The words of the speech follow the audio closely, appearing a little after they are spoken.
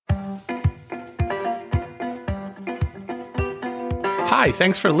Hi,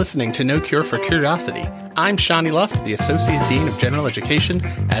 thanks for listening to No Cure for Curiosity. I'm Shawnee Luft, the Associate Dean of General Education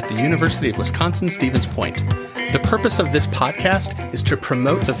at the University of Wisconsin-Stevens Point. The purpose of this podcast is to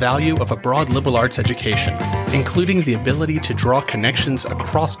promote the value of a broad liberal arts education, including the ability to draw connections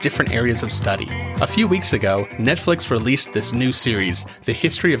across different areas of study. A few weeks ago, Netflix released this new series, The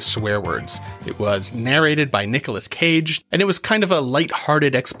History of Swear Words. It was narrated by Nicolas Cage, and it was kind of a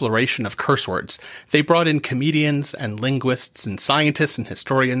light-hearted exploration of curse words. They brought in comedians and linguists and scientists and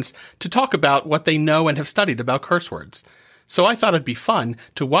historians to talk about what they know and have studied about curse words. So I thought it'd be fun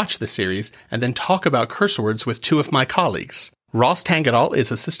to watch the series and then talk about curse words with two of my colleagues. Ross Tangadal is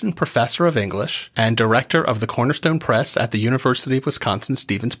Assistant Professor of English and Director of the Cornerstone Press at the University of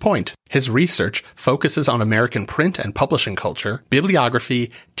Wisconsin-Stevens Point. His research focuses on American print and publishing culture,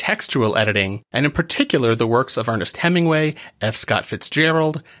 bibliography, textual editing, and in particular the works of Ernest Hemingway, F. Scott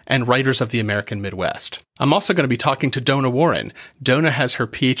Fitzgerald, and writers of the American Midwest. I'm also going to be talking to Donna Warren. Donna has her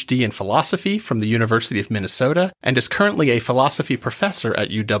PhD in philosophy from the University of Minnesota and is currently a philosophy professor at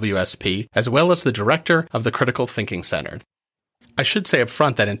UWSP, as well as the director of the Critical Thinking Center. I should say up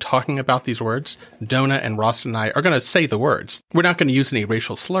front that in talking about these words, Donna and Ross and I are going to say the words. We're not going to use any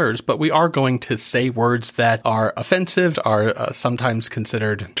racial slurs, but we are going to say words that are offensive, are sometimes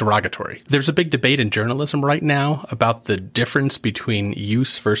considered derogatory. There's a big debate in journalism right now about the difference between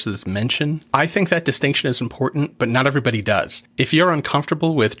use versus mention. I think that distinction is important, but not everybody does. If you're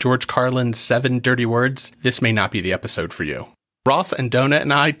uncomfortable with George Carlin's 7 dirty words, this may not be the episode for you. Ross and Donna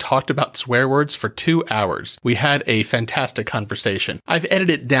and I talked about swear words for 2 hours. We had a fantastic conversation. I've edited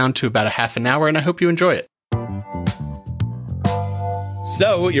it down to about a half an hour, and I hope you enjoy it.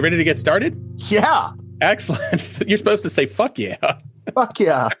 So, you ready to get started? Yeah. Excellent. You're supposed to say, fuck yeah. Fuck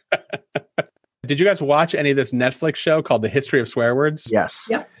yeah. Did you guys watch any of this Netflix show called The History of Swear Words? Yes.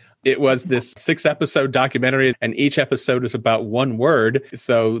 Yep. It was this 6-episode documentary, and each episode is about one word.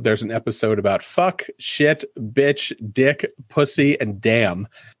 So there's an episode about fuck, shit, bitch, dick, pussy, and damn.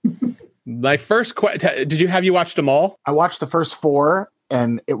 My first question, have you watched them all? I watched the first 4,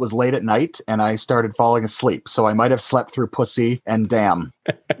 and it was late at night, and I started falling asleep. So I might have slept through pussy and damn.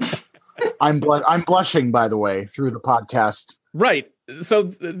 I'm blushing, by the way, through the podcast. Right. So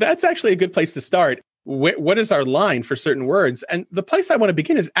that's actually a good place to start. What is our line for certain words? And the place I want to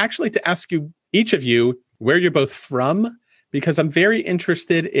begin is actually to ask you, each of you, where you're both from, because I'm very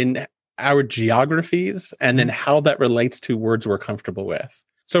interested in our geographies and then how that relates to words we're comfortable with.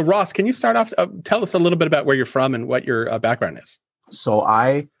 So Ross, can you start off? Tell us a little bit about where you're from and what your background is. So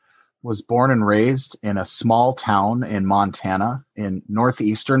I was born and raised in a small town in Montana, in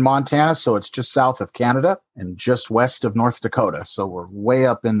northeastern Montana. So it's just south of Canada and just west of North Dakota. So we're way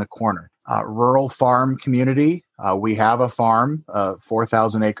up in the corner. Rural farm community. We have a farm, a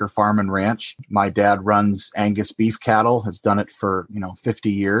 4,000-acre farm and ranch. My dad runs Angus beef cattle, has done it for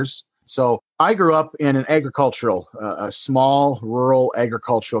 50 years. So I grew up in an a small rural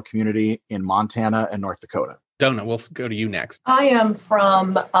agricultural community in Montana and North Dakota. Donna, we'll go to you next. I am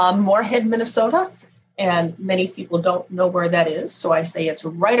from Moorhead, Minnesota, and many people don't know where that is. So I say it's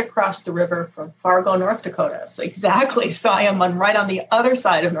right across the river from Fargo, North Dakota. So exactly. So I am right on the other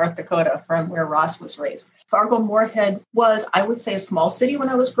side of North Dakota from where Ross was raised. Fargo Moorhead was, I would say, a small city when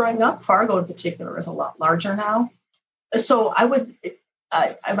I was growing up. Fargo in particular is a lot larger now. So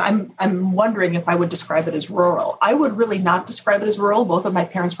I'm wondering if I would describe it as rural. I would really not describe it as rural. Both of my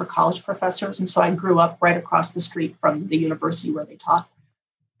parents were college professors, and so I grew up right across the street from the university where they taught.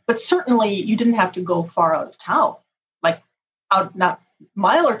 But certainly you didn't have to go far out of town, like not a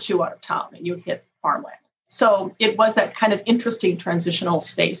mile or two out of town, and you hit farmland. So it was that kind of interesting transitional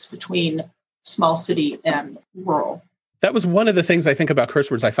space between small city and rural. That was one of the things I think about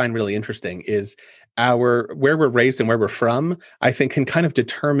curse words I find really interesting is where we're raised and where we're from, I think can kind of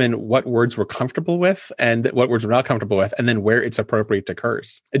determine what words we're comfortable with and what words we're not comfortable with, and then where it's appropriate to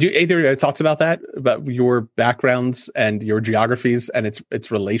curse. Do you either have thoughts about that, about your backgrounds and your geographies and its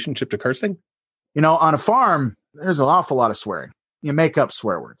relationship to cursing? On a farm, there's an awful lot of swearing. You make up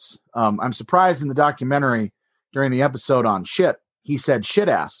swear words. I'm surprised in the documentary during the episode on shit, he said shit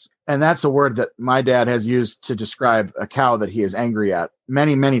ass. And that's a word that my dad has used to describe a cow that he is angry at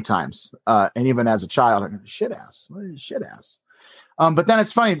many, many times. And even as a child, I'm shit ass. What is shit ass? But then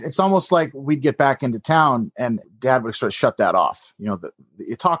it's funny. It's almost like we'd get back into town and dad would sort of shut that off. You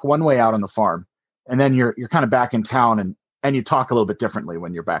talk one way out on the farm and then you're kind of back in town and you talk a little bit differently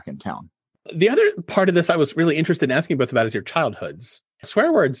when you're back in town. The other part of this I was really interested in asking both about is your childhoods.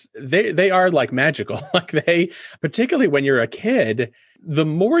 Swear words, they are like magical. Particularly when you're a kid, the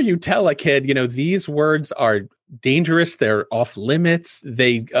more you tell a kid, these words are dangerous, they're off limits,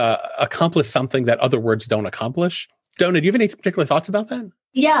 they accomplish something that other words don't accomplish. Donna, do you have any particular thoughts about that?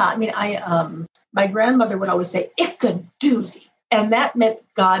 Yeah, I mean, my grandmother would always say, "Ick a doozy." And that meant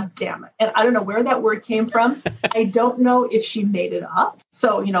God damn it. And I don't know where that word came from. I don't know if she made it up.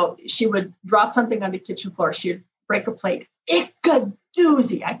 So, she would drop something on the kitchen floor. She'd break a plate. Ick a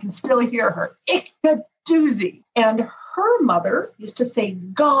doozy. I can still hear her. Ick a doozy. And her mother used to say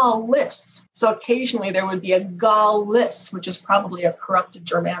gallis. So occasionally there would be a gallis, which is probably a corrupted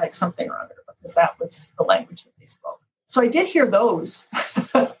Germanic something or other, because that was the language that they spoke. So I did hear those,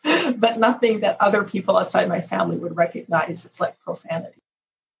 but nothing that other people outside my family would recognize as like profanity.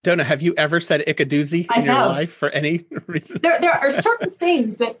 Donna, have you ever said ickadoozy in your life for any reason? There are certain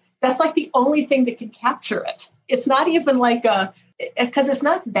things that's like the only thing that can capture it. It's not even like because it's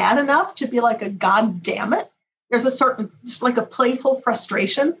not bad enough to be like a God damn it. There's a certain, just like a playful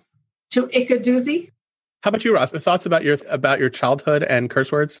frustration to ickadoozy. How about you, Ross? Thoughts about your childhood and curse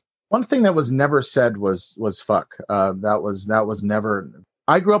words? One thing that was never said was fuck. That was never.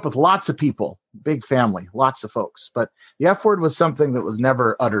 I grew up with lots of people, big family, lots of folks, but the F word was something that was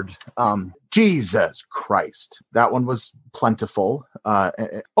never uttered. Jesus Christ, that one was plentiful.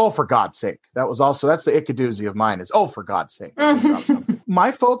 Oh, for God's sake, that's the ickadoozy of mine. Is oh, for God's sake.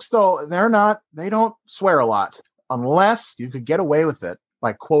 My folks, though, they don't swear a lot unless you could get away with it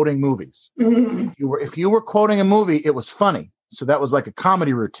by quoting movies. Mm-hmm. If you were quoting a movie, it was funny. So that was like a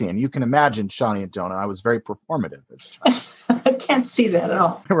comedy routine. You can imagine, Shawnee and Donna, I was very performative as a child. I can't see that at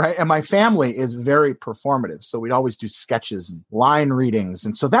all. Right. And my family is very performative. So we'd always do sketches and line readings.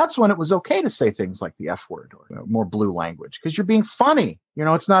 And so that's when it was okay to say things like the F word or more blue language, because you're being funny.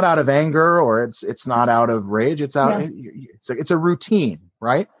 It's not out of anger or it's not out of rage. It's out. Yeah. It's a routine,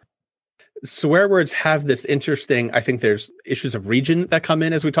 right? Swear words have this interesting, I think there's issues of region that come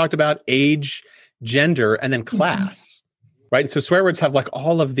in, as we talked about, age, gender, and then class. Mm-hmm. Right. So swear words have like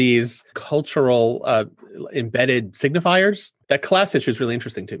all of these cultural embedded signifiers. That class issue is really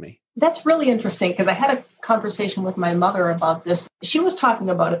interesting to me. That's really interesting because I had a conversation with my mother about this. She was talking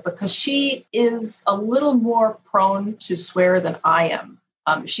about it because she is a little more prone to swear than I am.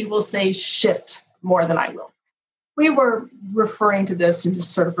 She will say shit more than I will. We were referring to this and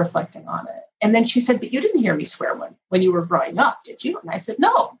just sort of reflecting on it. And then she said, "But you didn't hear me swear when you were growing up, did you?" And I said,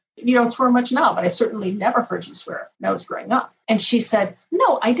 "No. You don't swear much now, but I certainly never heard you swear when I was growing up." And she said,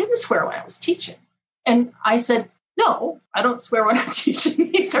 "No, I didn't swear when I was teaching." And I said, "No, I don't swear when I'm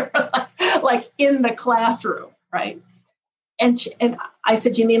teaching either." like in the classroom, right? And I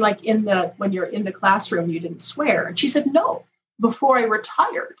said, "You mean like when you're in the classroom, you didn't swear?" And she said, "No, before I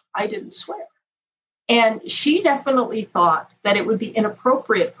retired, I didn't swear." And she definitely thought that it would be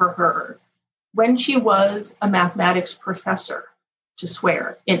inappropriate for her when she was a mathematics professor to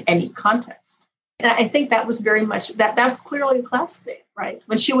swear in any context. And I think that was very much that's clearly a class thing, right?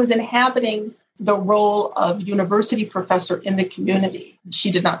 When she was inhabiting the role of university professor in the community, she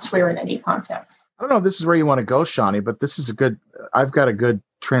did not swear in any context. I don't know if this is where you want to go, Shawnee, but this is I've got a good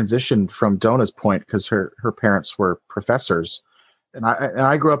transition from Donna's point because her parents were professors. And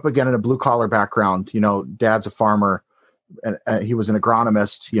I grew up again in a blue collar background. Dad's a farmer. And he was an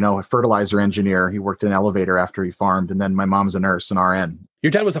agronomist, a fertilizer engineer. He worked in an elevator after he farmed. And then my mom's a nurse, an RN.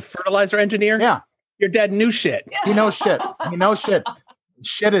 Your dad was a fertilizer engineer? Yeah. Your dad knew shit. He knows shit. He knows shit.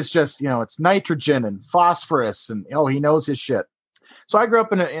 Shit is just, it's nitrogen and phosphorus. And, he knows his shit. So I grew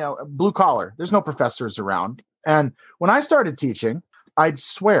up in a blue collar. There's no professors around. And when I started teaching, I'd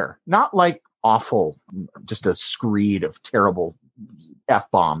swear, not like awful, just a screed of terrible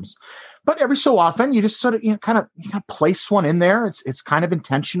F-bombs. But every so often, you just sort of, kind of place one in there. It's kind of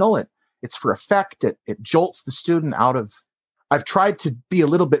intentional. It's for effect. It jolts the student out of. I've tried to be a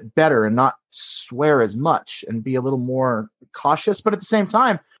little bit better and not swear as much and be a little more cautious. But at the same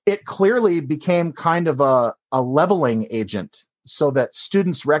time, it clearly became kind of a leveling agent so that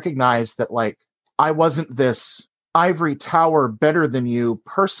students recognize that, like, I wasn't this ivory tower better than you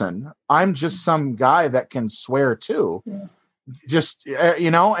person. I'm just some guy that can swear too. Yeah. Just,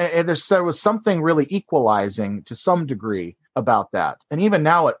 there was something really equalizing to some degree about that. And even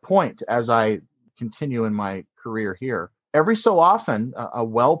now at Point, as I continue in my career here, every so often, a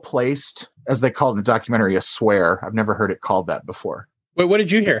well-placed, as they call it in the documentary, a swear. I've never heard it called that before. Wait, what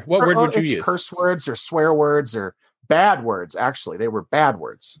did you hear? What word would you use? Curse words or swear words or bad words, actually. They were bad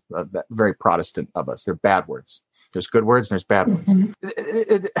words. Very Protestant of us. They're bad words. There's good words and there's bad words.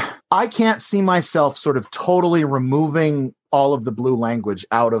 I can't see myself sort of totally removing all of the blue language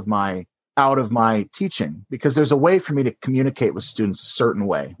out of my teaching, because there's a way for me to communicate with students a certain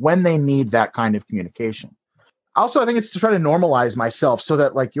way when they need that kind of communication. Also, I think it's to try to normalize myself so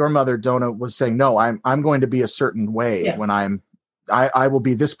that, like your mother, Donna, was saying, no, I'm going to be a certain way when I will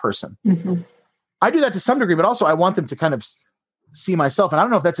be this person. Mm-hmm. I do that to some degree, but also I want them to kind of see myself. And I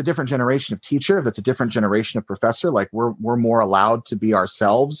don't know if that's a different generation of teacher, if that's a different generation of professor. Like we're more allowed to be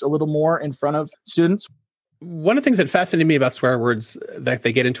ourselves a little more in front of students. One of the things that fascinated me about swear words that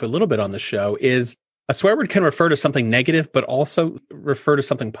they get into a little bit on the show is a swear word can refer to something negative, but also refer to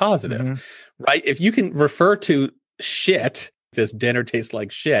something positive, right? If you can refer to shit, this dinner tastes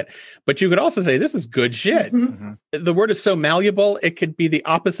like shit, but you could also say, this is good shit. The word is so malleable, it could be the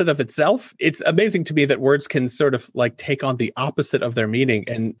opposite of itself. It's amazing to me that words can sort of like take on the opposite of their meaning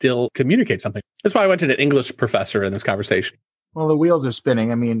and still communicate something. That's why I went to an English professor in this conversation. Well, the wheels are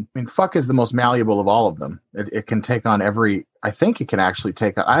spinning. I mean, fuck is the most malleable of all of them. It can take on I think it can actually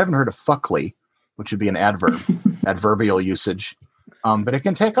take on, I haven't heard of fuckly, which would be an adverb, adverbial usage. But it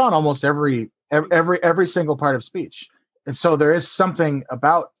can take on almost every single part of speech. And so there is something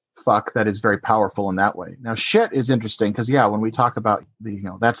about fuck that is very powerful in that way. Now, shit is interesting because, when we talk about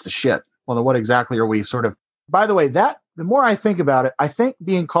that's the shit. Well, then what exactly are we sort of, by the way, the more I think about it, I think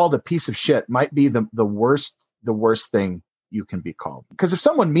being called a piece of shit might be the worst thing you can be called. Because if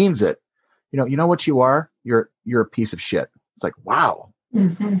someone means it, you know what you are? You're a piece of shit. It's like, wow,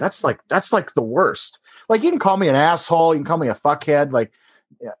 that's like the worst. Like you can call me an asshole. You can call me a fuckhead. Like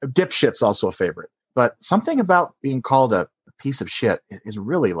dipshit's also a favorite. But something about being called a piece of shit is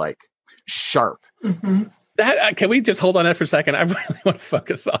really like sharp. That can we just hold on that for a second? I really want to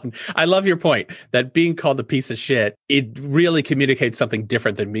focus on. I love your point that being called a piece of shit, it really communicates something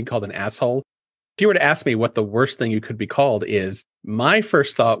different than being called an asshole. If you were to ask me what the worst thing you could be called is, my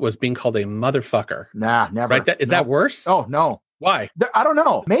first thought was being called a motherfucker. Nah, never. Right? Is that worse? Oh, no. Why? I don't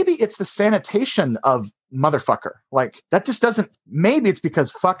know. Maybe it's the sanitation of motherfucker. Like that just doesn't, maybe it's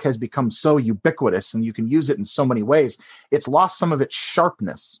because fuck has become so ubiquitous and you can use it in so many ways. It's lost some of its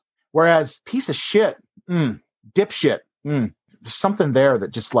sharpness. Whereas piece of shit, dipshit, there's something there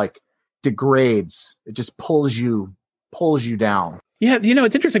that just like degrades. It just pulls you down. Yeah,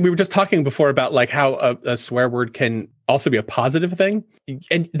 it's interesting. We were just talking before about like how a swear word can also be a positive thing.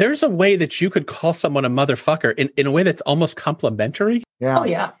 And there's a way that you could call someone a motherfucker in a way that's almost complimentary. Yeah. Oh,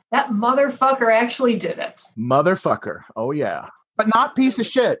 yeah. That motherfucker actually did it. Motherfucker. Oh, yeah. But not piece of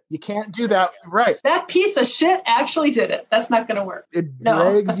shit. You can't do that. Right. That piece of shit actually did it. That's not going to work. It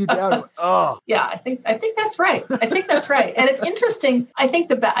drags you down. Oh. Yeah, I think that's right. I think that's right. And it's interesting. I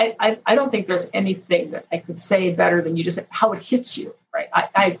think I don't think there's anything that I could say better than you just how it hits you. Right.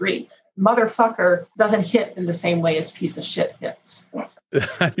 I agree. Motherfucker doesn't hit in the same way as piece of shit hits.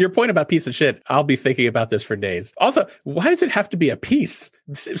 Your point about piece of shit, I'll be thinking about this for days. Also, why does it have to be a piece?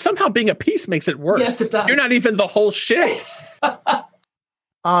 Somehow being a piece makes it worse. Yes, it does. You're not even the whole shit.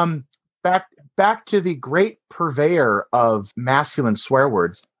 Back to the great purveyor of masculine swear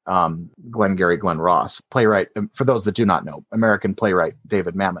words, Glengarry Glen Ross, playwright. For those that do not know, American playwright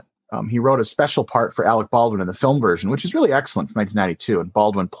David Mamet. He wrote a special part for Alec Baldwin in the film version, which is really excellent from 1992. And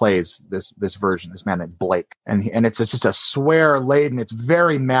Baldwin plays this version, this man named Blake. And it's just a swear laden. It's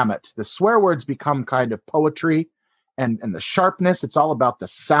very Mamet. The swear words become kind of poetry and the sharpness. It's all about the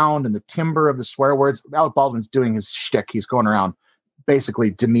sound and the timbre of the swear words. Alec Baldwin's doing his shtick. He's going around basically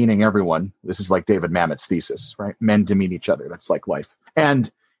demeaning everyone. This is like David Mamet's thesis, right? Men demean each other. That's like life.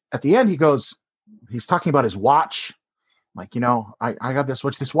 And at the end, he's talking about his watch. Like, I got this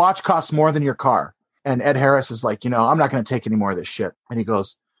watch. This watch costs more than your car. And Ed Harris is like, I'm not going to take any more of this shit. And he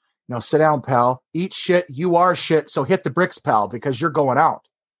goes, sit down, pal. Eat shit. You are shit. So hit the bricks, pal, because you're going out.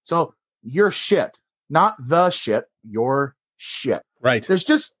 So you're shit, not the shit. You're shit. Right. There's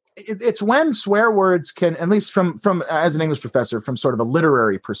just, it's when swear words can, at least from as an English professor, from sort of a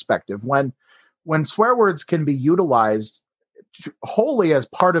literary perspective, when swear words can be utilized wholly as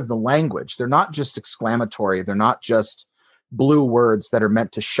part of the language. They're not just exclamatory. They're not just blue words that are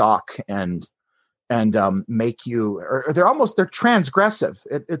meant to shock and make you, or they're transgressive.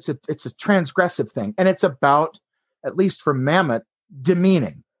 It's a transgressive thing. And it's about, at least for Mamet,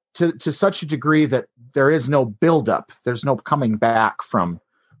 demeaning to such a degree that there is no buildup. There's no coming back from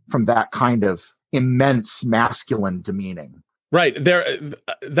that kind of immense masculine demeaning. Right.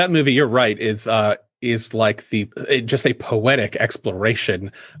 That movie, you're right, is like just a poetic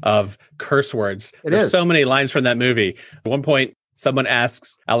exploration of curse words. There's so many lines from that movie. At one point, someone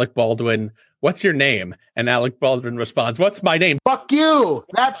asks Alec Baldwin, "What's your name?" And Alec Baldwin responds, "What's my name?" Fuck you.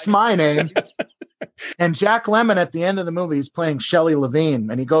 That's my name. And Jack Lemmon at the end of the movie is playing Shelley Levine,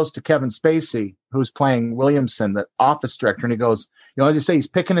 and he goes to Kevin Spacey, who's playing Williamson, the office director, and he goes, as you say, he's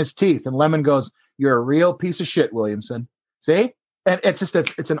picking his teeth, and Lemmon goes, "You're a real piece of shit, Williamson." See? And it's just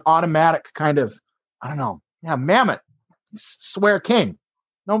it's an automatic kind of, I don't know. Yeah, Mamet, swear king.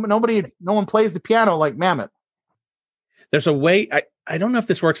 No one plays the piano like Mamet. There's a way, I don't know if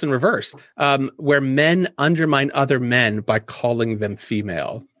this works in reverse, where men undermine other men by calling them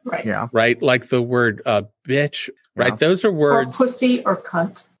female. Right. Yeah. Right? Like the word bitch, right? Those are words. Or pussy or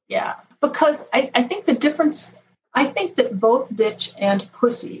cunt. Yeah. Because I think the difference, I think that both bitch and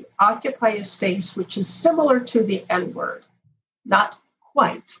pussy occupy a space which is similar to the N-word. Not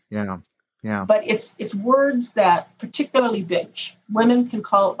quite. Yeah. Yeah. But it's words that, particularly bitch, women can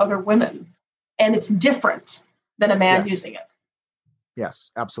call other women. And it's different than a man using it.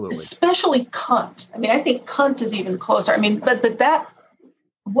 Yes, absolutely. Especially cunt. I mean, I think cunt is even closer. I mean, that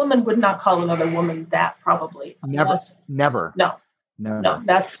woman would not call another woman that, probably. Never. No,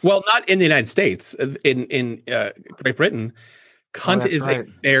 that's... Well, not in the United States. In Great Britain, cunt is a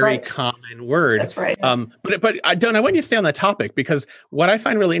very common word. That's right. But Don, I want you to stay on that topic, because what I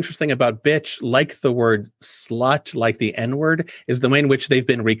find really interesting about bitch, like the word slut, like the N-word, is the way in which they've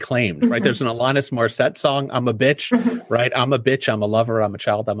been reclaimed, right? There's an Alanis Morissette song, I'm a bitch, right? I'm a bitch, I'm a lover, I'm a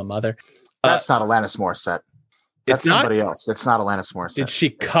child, I'm a mother. That's not Alanis Morissette. That's somebody else. It's not Alanis Morissette. Did she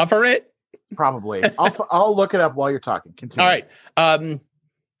cover it? Probably. I'll look it up while you're talking. Continue. All right.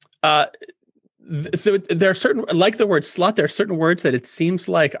 So there are certain, like the word slut, there are certain words that it seems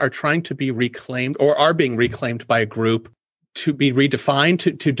like are trying to be reclaimed or are being reclaimed by a group to be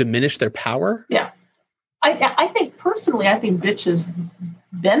redefined, to diminish their power. Yeah. I think personally, bitch has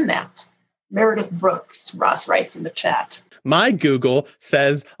been that. Meredith Brooks, Ross writes in the chat. My Google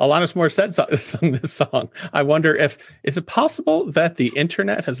says Alanis Morissette sung this song. I wonder is it possible that the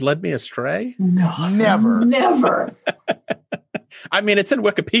internet has led me astray? No, never. I mean, it's in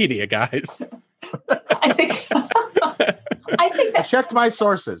Wikipedia, guys. I think that I checked my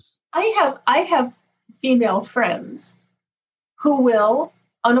sources. I have female friends who will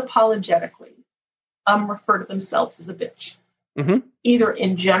unapologetically refer to themselves as a bitch, either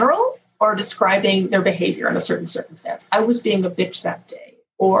in general or describing their behavior in a certain circumstance. I was being a bitch that day,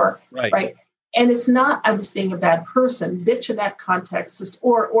 or right. And it's not I was being a bad person. Bitch in that context is,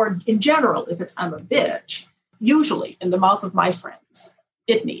 or in general, if it's I'm a bitch, usually in the mouth of my friends,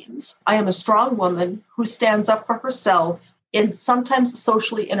 it means I am a strong woman who stands up for herself in sometimes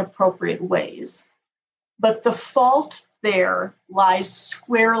socially inappropriate ways. But the fault there lies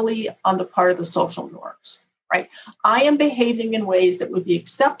squarely on the part of the social norms, right? I am behaving in ways that would be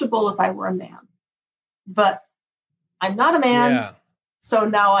acceptable if I were a man, but I'm not a man, so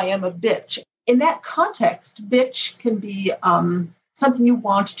now I am a bitch. In that context, bitch can be something you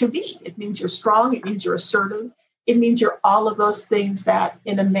want to be. It means you're strong. It means you're assertive. It means you're all of those things that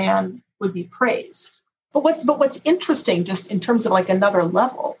in a man would be praised. But what's interesting, just in terms of like another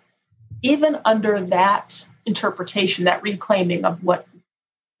level, even under that interpretation, that reclaiming of what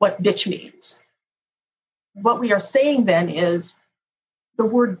bitch means, what we are saying then is the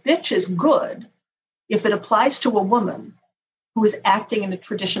word bitch is good if it applies to a woman who is acting in a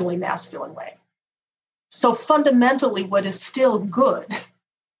traditionally masculine way. So fundamentally, what is still good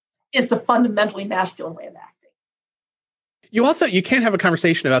is the fundamentally masculine way of acting. You can't have a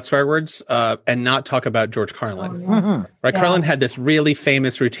conversation about swear words and not talk about George Carlin. Right? Yeah. Carlin had this really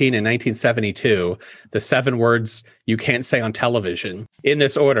famous routine in 1972, the 7 words you can't say on television. In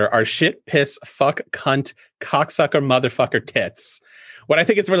this order are shit, piss, fuck, cunt, cocksucker, motherfucker, tits. What I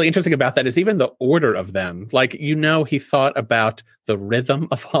think is really interesting about that is even the order of them. Like, he thought about the rhythm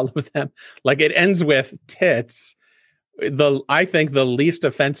of all of them. Like, it ends with tits, I think the least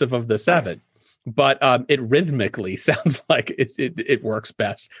offensive of the 7. But it rhythmically sounds like it works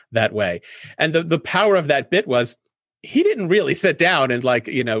best that way. And the power of that bit was he didn't really sit down and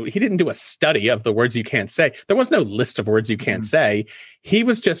he didn't do a study of the words you can't say. There was no list of words you can't say. He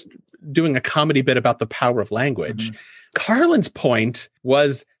was just doing a comedy bit about the power of language. Carlin's point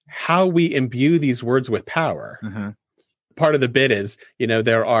was how we imbue these words with power. Part of the bit is,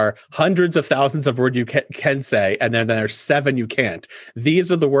 there are hundreds of thousands of words you can say, and then there's 7 you can't.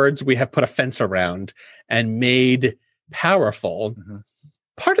 These are the words we have put a fence around and made powerful.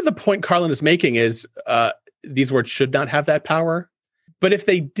 Part of the point Carlin is making is these words should not have that power. But if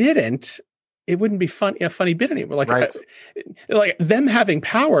they didn't, it wouldn't be a funny bit anymore. Like them having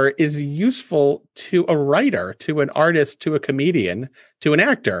power is useful to a writer, to an artist, to a comedian, to an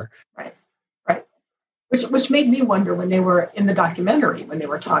actor. Right. Which made me wonder when they were in the documentary, when they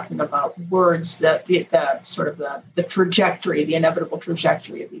were talking about words, that the sort of the trajectory, the inevitable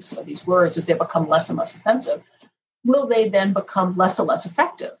trajectory of these words as they become less and less offensive. Will they then become less and less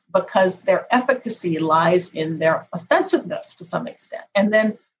effective because their efficacy lies in their offensiveness to some extent? And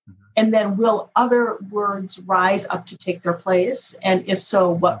then will other words rise up to take their place? And if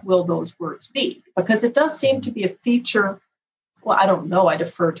so, what will those words be? Because it does seem to be a feature Well, I don't know. I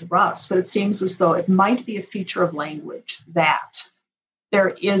defer to Russ, but it seems as though it might be a feature of language that there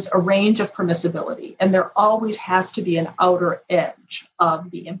is a range of permissibility, and there always has to be an outer edge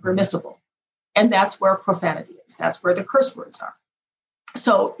of the impermissible. And that's where profanity is. That's where the curse words are.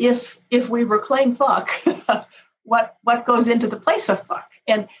 So if we reclaim fuck, what goes into the place of fuck?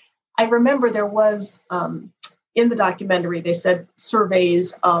 And I remember there was in the documentary, they said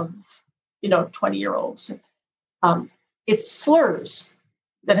surveys of 20-year-olds. It's slurs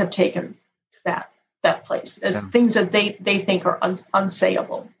that have taken that place as things that they think are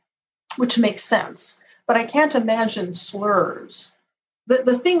unsayable, which makes sense. But I can't imagine slurs.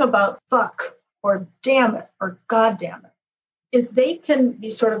 The thing about fuck or damn it or god damn it is they can be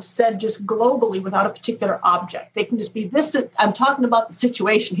sort of said just globally without a particular object. They can just be this. I'm talking about the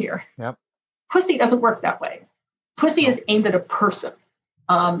situation here. Yep. Pussy doesn't work that way. Pussy is aimed at a person.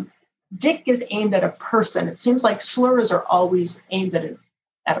 Dick is aimed at a person. It seems like slurs are always aimed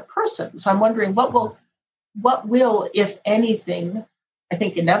at a person. So I'm wondering what will, if anything, I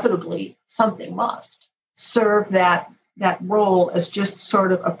think inevitably something must serve that role as just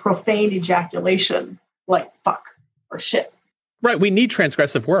sort of a profane ejaculation like fuck or shit. Right. We need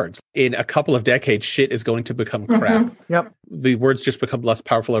transgressive words. In a couple of decades, shit is going to become crap. Mm-hmm. Yep. The words just become less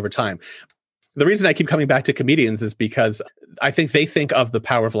powerful over time. The reason I keep coming back to comedians is because I think they think of the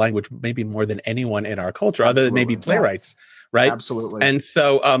power of language maybe more than anyone in our culture, other than maybe playwrights, right? Absolutely. And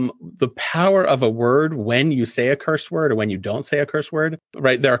so the power of a word when you say a curse word or when you don't say a curse word,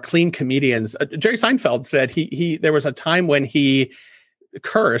 right? There are clean comedians. Jerry Seinfeld said he there was a time when he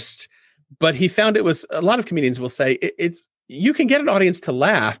cursed, but he found it was, a lot of comedians will say it's, you can get an audience to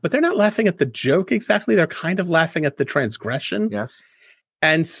laugh, but they're not laughing at the joke exactly. They're kind of laughing at the transgression. Yes.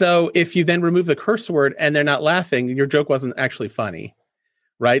 And so if you then remove the curse word and they're not laughing, your joke wasn't actually funny,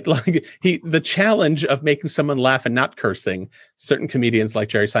 right? Like the challenge of making someone laugh and not cursing, certain comedians like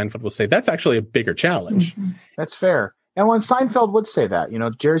Jerry Seinfeld will say, that's actually a bigger challenge. Mm-hmm. That's fair. And when Seinfeld would say that,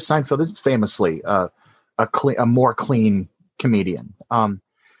 Jerry Seinfeld is famously a more clean comedian.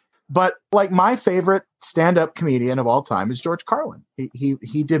 But like my favorite stand-up comedian of all time is George Carlin.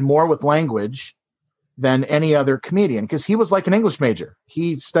 He did more with language than any other comedian because he was like an English major.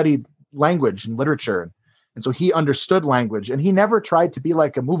 He studied language and literature. And so he understood language, and he never tried to be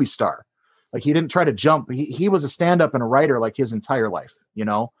like a movie star. Like he didn't try to jump. He was a stand-up and a writer like his entire life,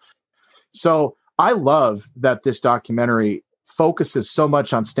 So I love that this documentary focuses so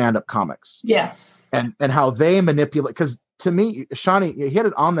much on stand-up comics. Yes. And how they manipulate, because to me, Shawnee, you hit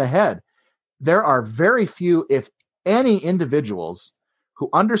it on the head. There are very few, if any, individuals who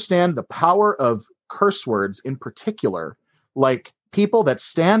understand the power of curse words in particular, like people that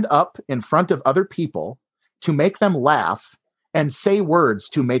stand up in front of other people to make them laugh and say words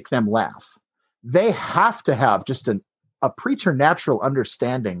to make them laugh. They have to have just a preternatural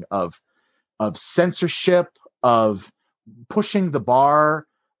understanding of censorship, of pushing the bar,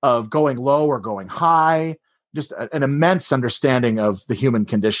 of going low or going high, just an immense understanding of the human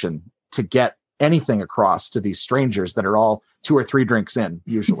condition to get anything across to these strangers that are all 2 or 3 drinks in,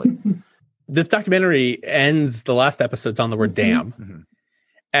 usually. This documentary ends, the last episode's on the word damn. Mm-hmm.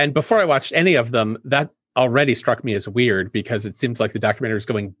 And before I watched any of them, that already struck me as weird because it seems like the documentary is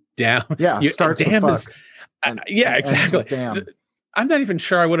going down. Yeah, starts damn with is, fuck. Yeah, exactly. Damn. I'm not even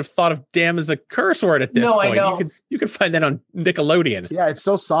sure I would have thought of damn as a curse word at this point. I know. You could find that on Nickelodeon. Yeah, it's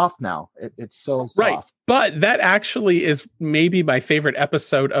so soft now. It's so soft. Right. But that actually is maybe my favorite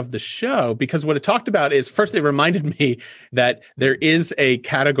episode of the show because what it talked about is, first, they reminded me that there is a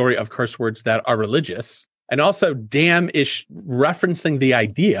category of curse words that are religious. And also, damn is referencing the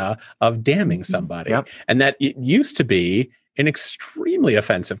idea of damning somebody. Yep. And that it used to be an extremely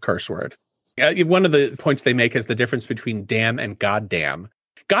offensive curse word. One of the points they make is the difference between damn and goddamn.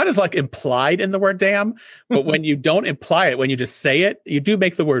 God is like implied in the word damn, but when you don't imply it, when you just say it, you do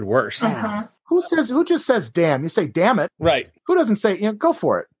make the word worse. Uh-huh. Who just says damn? You say damn it. Right. Who doesn't say, go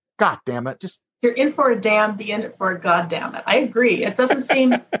for it. God damn it. Just you're in for a damn, be in it for a goddamn it. I agree. It doesn't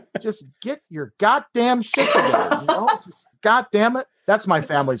seem just get your goddamn shit together. Just, God damn it. That's my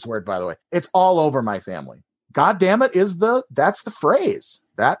family's word, by the way. It's all over my family. God damn it that's the phrase.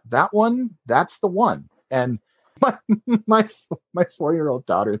 That one, that's the one. And my 4-year-old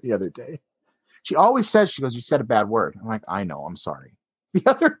daughter the other day, she always says, she goes, you said a bad word. I'm like, I know, I'm sorry. The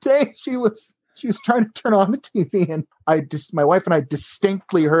other day she was trying to turn on the TV and my wife and I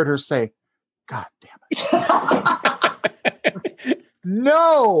distinctly heard her say, God damn it.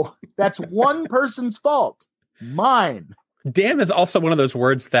 No, that's one person's fault. Mine. Damn is also one of those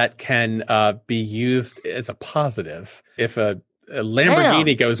words that can be used as a positive. If a a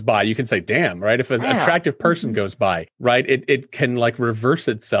Lamborghini goes by, you can say, damn, right? If an attractive person goes by, right, it can like reverse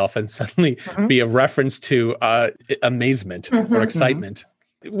itself and suddenly be a reference to amazement or excitement.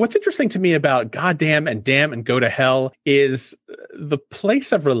 What's interesting to me about goddamn and damn and go to hell is the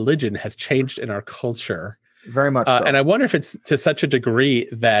place of religion has changed in our culture. Very much so. And I wonder if it's to such a degree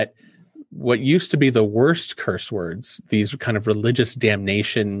that what used to be the worst curse words, these kind of religious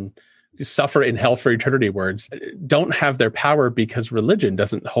damnation, suffer in hell for eternity words, don't have their power because religion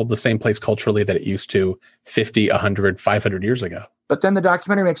doesn't hold the same place culturally that it used to 50, 100, 500 years ago. But then the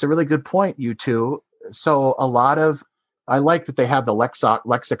documentary makes a really good point, you two. So I like that they have the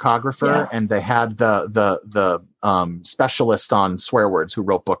lexicographer and they had the specialist on swear words who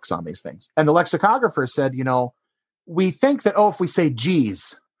wrote books on these things. And the lexicographer said, we think that, if we say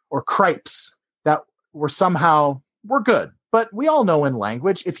geez or cripes, that we're good. But we all know in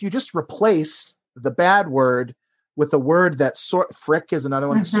language, if you just replaced the bad word with a word that frick is another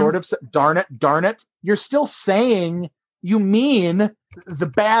one, sort of, darn it, you're still saying you mean the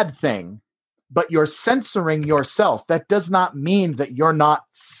bad thing, but you're censoring yourself. That does not mean that you're not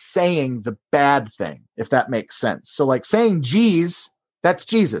saying the bad thing, if that makes sense. So like saying geez, that's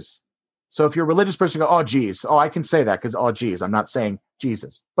Jesus. So if you're a religious person, go, oh, geez. Oh, I can say that because, oh, geez, I'm not saying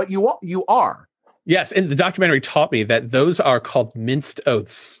Jesus. But you are. Yes, and the documentary taught me that those are called minced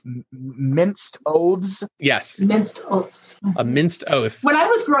oaths. Minced oaths? Yes. Minced oaths. A minced oath. When I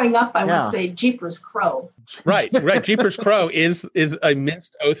was growing up, I would say Jeepers Crow. Right. Jeepers Crow is a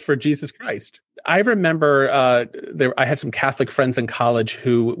minced oath for Jesus Christ. I remember I had some Catholic friends in college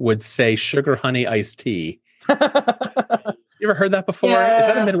who would say sugar honey iced tea. You ever heard that before? Yes.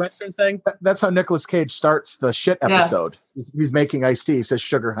 Is that a Midwestern thing? That's how Nicolas Cage starts the shit episode. Yeah. He's making iced tea. He says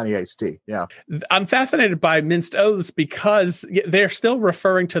sugar honey iced tea. Yeah. I'm fascinated by minced oaths because they're still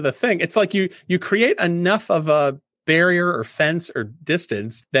referring to the thing. It's like you create enough of a barrier or fence or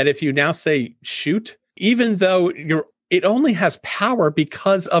distance that if you now say shoot, even though it only has power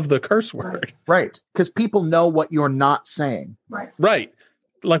because of the curse word. Right. Because people know what you're not saying. Right.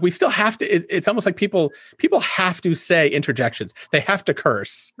 Like we still have to, it's almost like people have to say interjections. They have to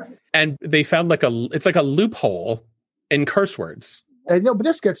curse. Right. And they found it's like a loophole in curse words. But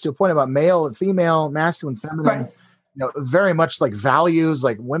this gets to a point about male and female, masculine, feminine, very much like values,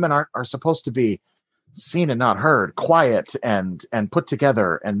 like women are supposed to be seen and not heard, quiet and put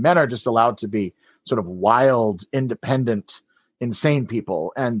together. And men are just allowed to be sort of wild, independent, insane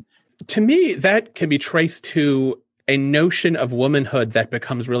people. And to me, that can be traced to a notion of womanhood that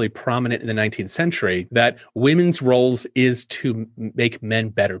becomes really prominent in the 19th century, that women's roles is to make men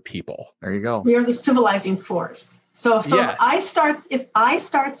better people. There you go. We are the civilizing force. So yes. if I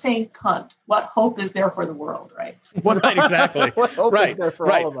start saying cunt, what hope is there for the world, right? Right, exactly. What hope is there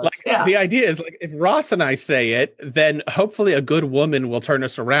for all of us? The idea is like if Ross and I say it, then hopefully a good woman will turn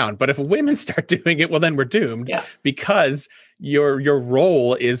us around. But if women start doing it, well, then we're doomed because your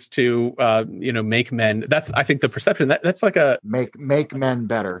role is to make men. That's I think the perception that's like a make men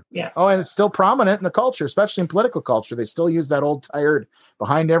better. Yeah. Oh, and it's still prominent in the culture, especially in political culture. They still use that old tired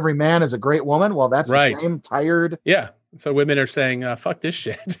behind every man is a great woman. Well, that's the same tired. Yeah. So women are saying, fuck this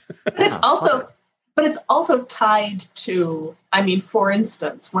shit. But it's also tied to, for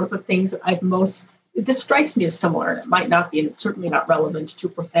instance, one of the things that this strikes me as similar, and it might not be, and it's certainly not relevant to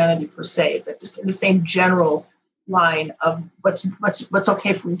profanity per se, but just in the same general line of what's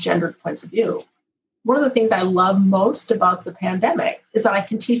okay from gendered points of view. One of the things I love most about the pandemic is that I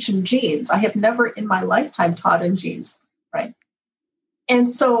can teach in jeans. I have never in my lifetime taught in jeans, right? And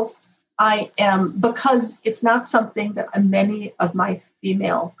so I am, because it's not something that many of my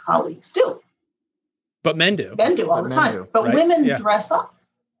female colleagues do. But men do. Men do all the time. But women dress up.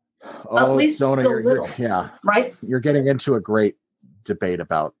 At least a little. Yeah. Right? You're getting into a great debate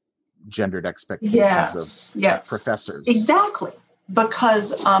about gendered expectations of professors. Exactly.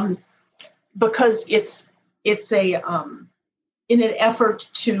 Because it's a in an effort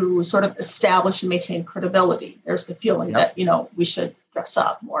to sort of establish and maintain credibility. There's the feeling that, we should dress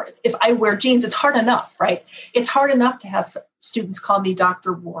up more. If I wear jeans, it's hard enough, right? It's hard enough to have students call me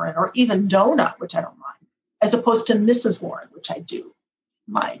Dr. Warren or even Donut, which I don't mind, as opposed to Mrs. Warren, which I do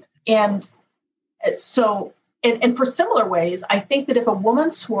mind. And so, and for similar ways, I think that if a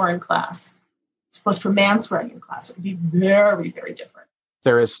woman swore in class, as opposed to a man swearing in class, it would be very, very different.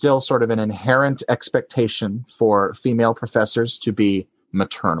 There is still sort of an inherent expectation for female professors to be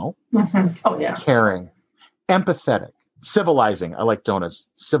maternal, caring, empathetic, civilizing. I like Donna's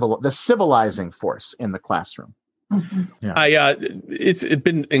the civilizing force in the classroom. Mm-hmm. Yeah. It's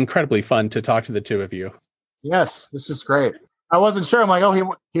been incredibly fun to talk to the two of you. Yes, this is great. I wasn't sure. I'm like,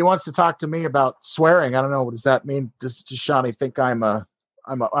 oh, he wants to talk to me about swearing. I don't know. What does that mean? Does Shawnee think I'm a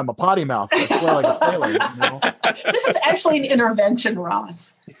potty mouth? I swear like a sailor. You know? This is actually an intervention,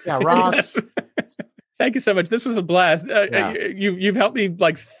 Ross. Yeah, Ross. Thank you so much. This was a blast. You've helped me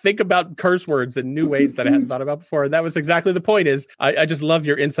like think about curse words in new ways that I hadn't thought about before. And that was exactly the point. Is I just love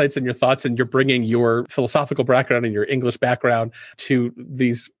your insights and your thoughts, and you're bringing your philosophical background and your English background to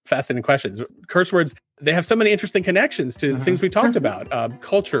these fascinating questions. Curse words, they have so many interesting connections to the things we talked about: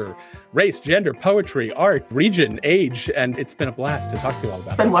 culture, race, gender, poetry, art, region, age, and it's been a blast to talk to you all about.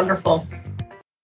 It's been wonderful.